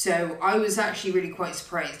 So I was actually really quite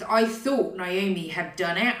surprised. I thought Naomi had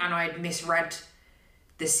done it and I had misread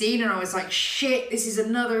the scene, and I was like, shit, this is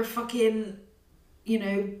another fucking, you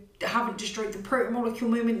know, haven't destroyed the protomolecule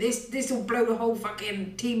moment. This will blow the whole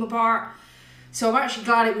fucking team apart. So I'm actually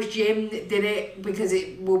glad it was Jim that did it, because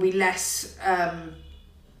it will be less,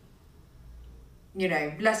 you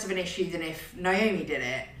know, less of an issue than if Naomi did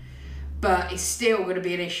it. But it's still going to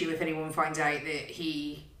be an issue if anyone finds out that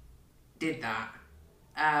he did that.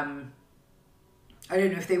 I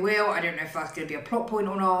don't know if they will. I don't know if that's going to be a plot point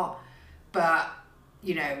or not. But,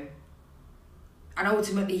 you know, and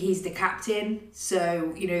ultimately he's the captain.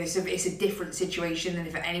 So, you know, it's a different situation than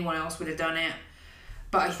if anyone else would have done it.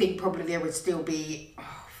 But I think probably there would still be...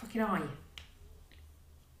 Oh, fucking eye.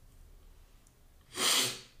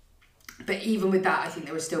 But even with that, I think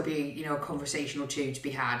there would still be, you know, a conversation or two to be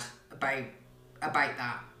had about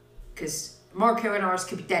that. Because Marco and ours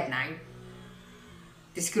could be dead now.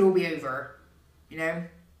 This could all be over, you know.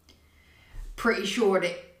 Pretty sure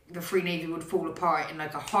that the Free Navy would fall apart in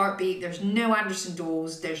like a heartbeat. There's no Anderson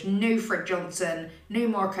Dawes. There's no Fred Johnson. No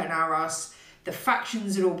Marco and Aras. The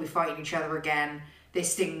factions would all be fighting each other again.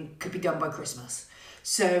 This thing could be done by Christmas.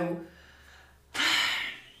 So,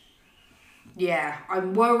 yeah,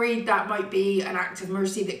 I'm worried that might be an act of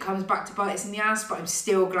mercy that comes back to bite us in the ass, but I'm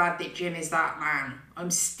still glad that Jim is that man.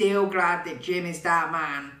 I'm still glad that Jim is that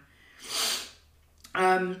man.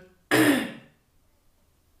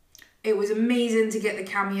 It was amazing to get the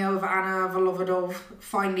cameo of Anna Volovodov,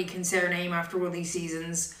 finally can say her name after all these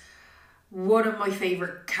seasons. One of my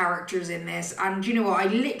favourite characters in this. And do you know what? I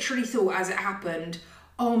literally thought as it happened,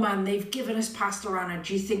 oh man, they've given us Pastor Anna.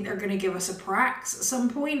 Do you think they're going to give us a Prax at some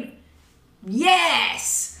point?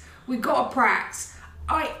 Yes! We got a Prax.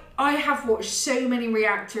 I have watched so many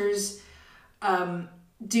reactors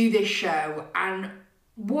do this show, and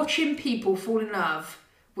watching people fall in love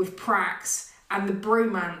with Prax and the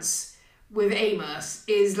bromance with Amos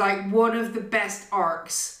is like one of the best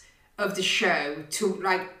arcs of the show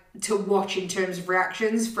to watch in terms of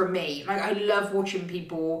reactions for me. Like, I love watching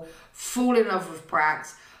people fall in love with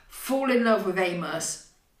Prax, fall in love with Amos,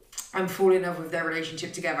 and fall in love with their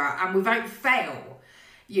relationship together. And without fail,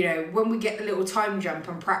 you know, when we get the little time jump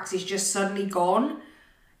and Prax is just suddenly gone,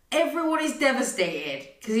 everyone is devastated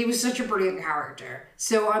because he was such a brilliant character.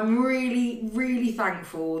 So I'm really, really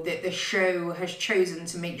thankful that the show has chosen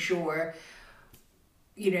to make sure,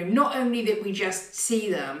 you know, not only that we just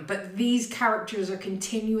see them, but these characters are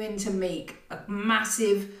continuing to make a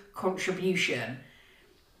massive contribution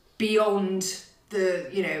beyond the,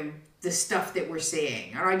 you know, the stuff that we're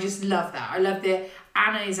seeing. And I just love that. I love that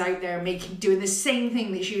Anna is out there doing the same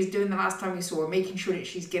thing that she was doing the last time we saw her, making sure that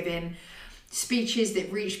she's giving speeches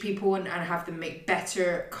that reach people and have them make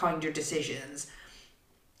better, kinder decisions.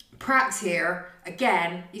 Prax here,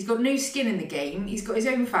 again, he's got no skin in the game. He's got his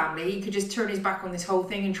own family. He could just turn his back on this whole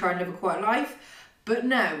thing and try and live a quiet life. But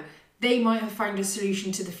no, they might have found a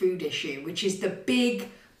solution to the food issue, which is the big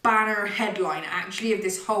banner headline, actually, of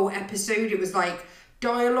this whole episode. It was like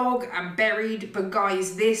dialogue and buried, but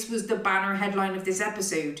guys, this was the banner headline of this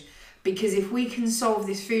episode. Because if we can solve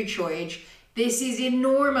this food shortage, this is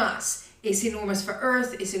enormous. It's enormous for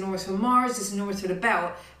Earth, it's enormous for Mars, it's enormous for the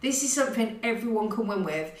Belt. This is something everyone can win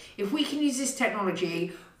with. If we can use this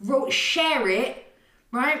technology, share it,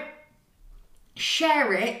 right?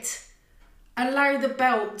 Share it, allow the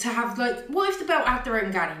Belt to have, like, what if the Belt had their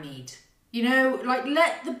own Ganymede? You know, like,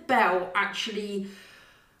 let the Belt actually,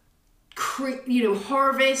 you know,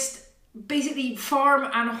 harvest, basically farm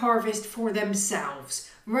and harvest for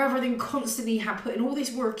themselves, rather than constantly putting all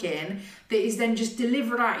this work in that is then just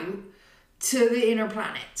delivered out to the inner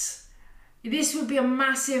planets. This would be a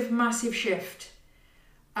massive, massive shift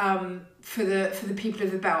for the people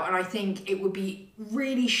of the Belt, and I think it would be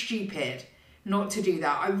really stupid not to do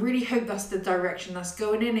that. I really hope that's the direction that's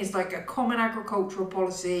going in, is like a common agricultural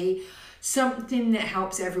policy, something that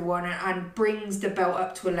helps everyone and brings the Belt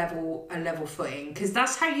up to a level footing, because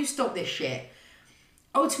that's how you stop this shit.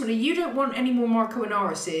 ultimately, you don't want any more Marco and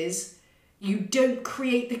Arises. You don't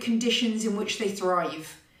create the conditions in which they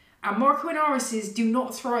thrive. And Marco and Arises do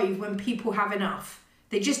not thrive when people have enough.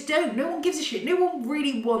 They just don't. No one gives a shit. No one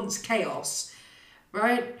really wants chaos,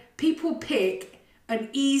 right? People pick an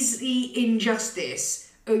easy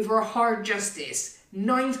injustice over a hard justice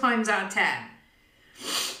 9 times out of 10.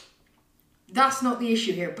 That's not the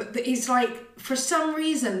issue here. But it's like, for some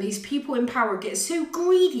reason, these people in power get so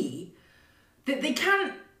greedy that they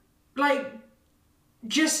can't, like,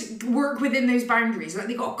 just work within those boundaries. Like,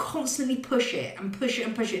 they got to constantly push it and push it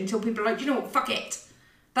and push it until people are like, you know what, fuck it.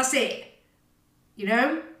 That's it. You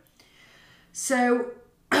know? So,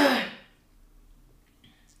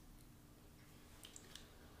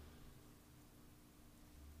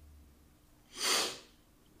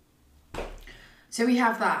 so we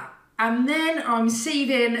have that. And then I'm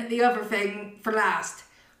saving the other thing for last.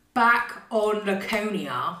 Back on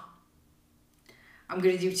Laconia. I'm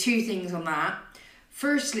going to do 2 things on that.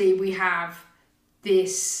 Firstly, we have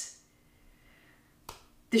this.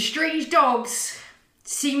 The strange dogs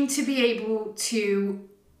seem to be able to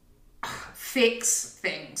fix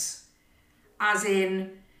things. As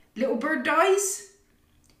in, little bird dies.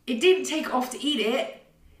 It didn't take off to eat it.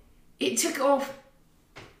 It took off,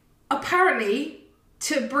 apparently,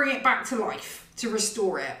 to bring it back to life, to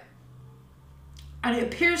restore it. And it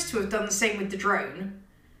appears to have done the same with the drone.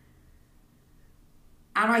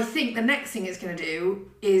 And I think the next thing it's going to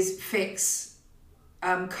do is fix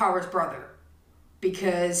Kara's brother.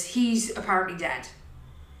 Because he's apparently dead.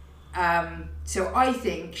 So I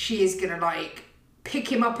think she is going to, like,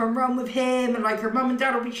 pick him up and run with him. And, like, her mum and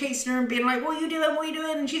dad will be chasing her and being like, what are you doing? What are you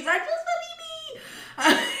doing? And she's like, just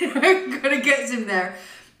let me be. Kind of gets him there.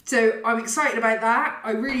 So I'm excited about that.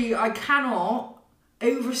 I cannot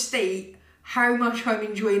overstate how much I'm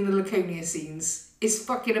enjoying the Laconia scenes. It's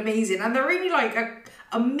fucking amazing. And they're only like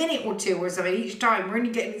a minute or 2 or something each time. We're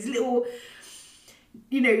only getting these little,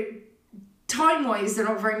 you know, time-wise they're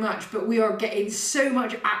not very much, but we are getting so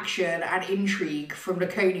much action and intrigue from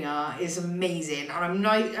Laconia. Is amazing. And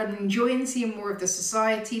I'm enjoying seeing more of the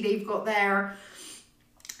society they've got there.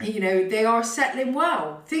 You know, they are settling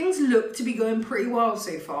well. Things look to be going pretty well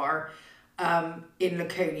so far in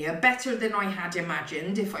Laconia. Better than I had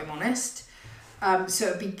imagined, if I'm honest.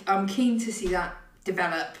 So I'm keen to see that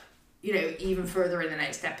develop, you know, even further in the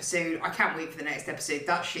next episode. I can't wait for the next episode.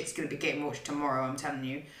 That shit's going to be getting watched tomorrow, I'm telling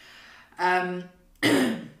you.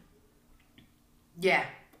 Yeah,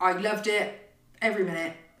 I loved it. Every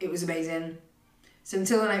minute. It was amazing. So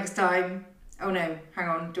until the next time. Oh no, hang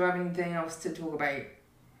on. Do I have anything else to talk about?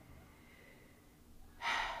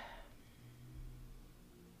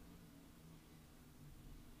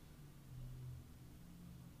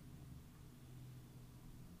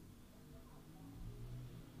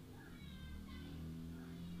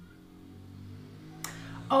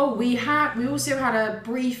 Oh, we also had a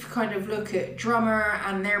brief kind of look at Drummer,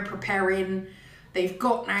 and they're preparing. They've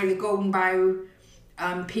got now the Golden Bow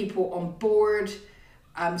people on board.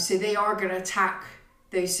 So they are going to attack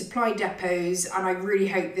those supply depots, and I really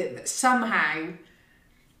hope that somehow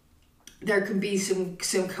there can be some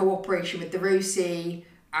cooperation with the Rosie,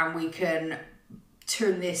 and we can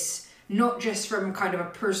turn this not just from kind of a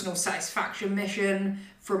personal satisfaction mission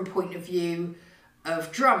from point of view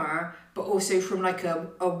of Drummer, but also from like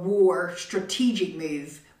a war strategic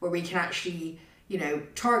move where we can actually, you know,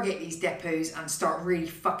 target these depots and start really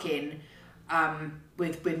fucking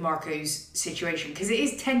with Marco's situation, because it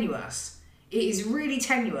is tenuous. It is really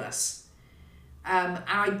tenuous. And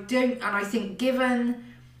I think given,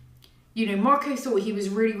 you know, Marco thought he was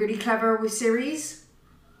really, really clever with Ceres.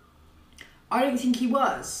 I don't think he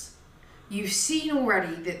was. You've seen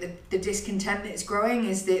already that the discontent that's growing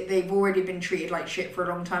is that they've already been treated like shit for a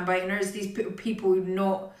long time by Iners. These people are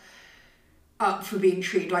not up for being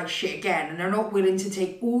treated like shit again, and they're not willing to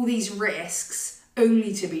take all these risks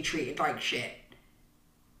only to be treated like shit.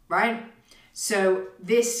 Right? So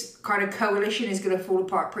this kind of coalition is going to fall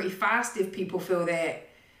apart pretty fast if people feel that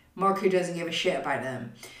Marco doesn't give a shit about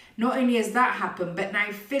them. Not only has that happened, but now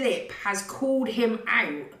Philip has called him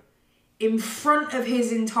out in front of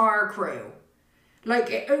his entire crew.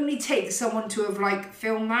 Like, it only takes someone to have, like,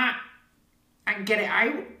 filmed that and get it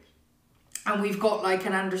out. And we've got, like,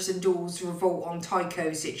 an Anderson Dawes revolt on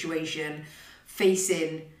Tycho situation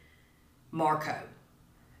facing Marco.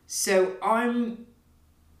 So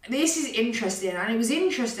this is interesting. And it was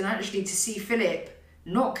interesting, actually, to see Philip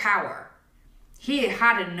not cower. He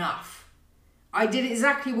had enough. I did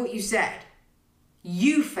exactly what you said.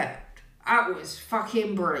 You felt. That was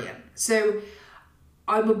fucking brilliant. So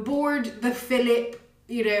I'm aboard the Philip,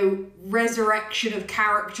 you know, resurrection of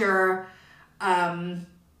character Hype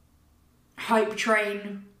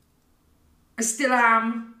train. I still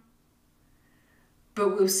am, but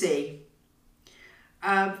we'll see.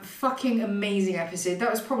 Fucking amazing episode.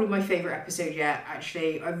 That was probably my favourite episode yet,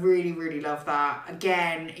 actually. I really, really love that.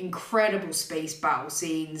 Again, incredible space battle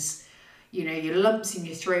scenes. You know, your lumps in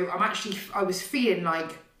your throat. I was feeling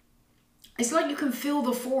like, it's like you can feel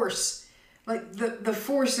the force. Like the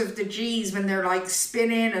force of the G's when they're like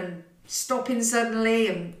spinning and stopping suddenly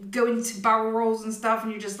and going to barrel rolls and stuff,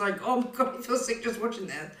 and you're just like, oh my god, I feel sick just watching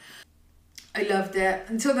this. I loved it.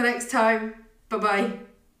 Until the next time, bye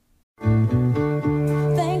bye.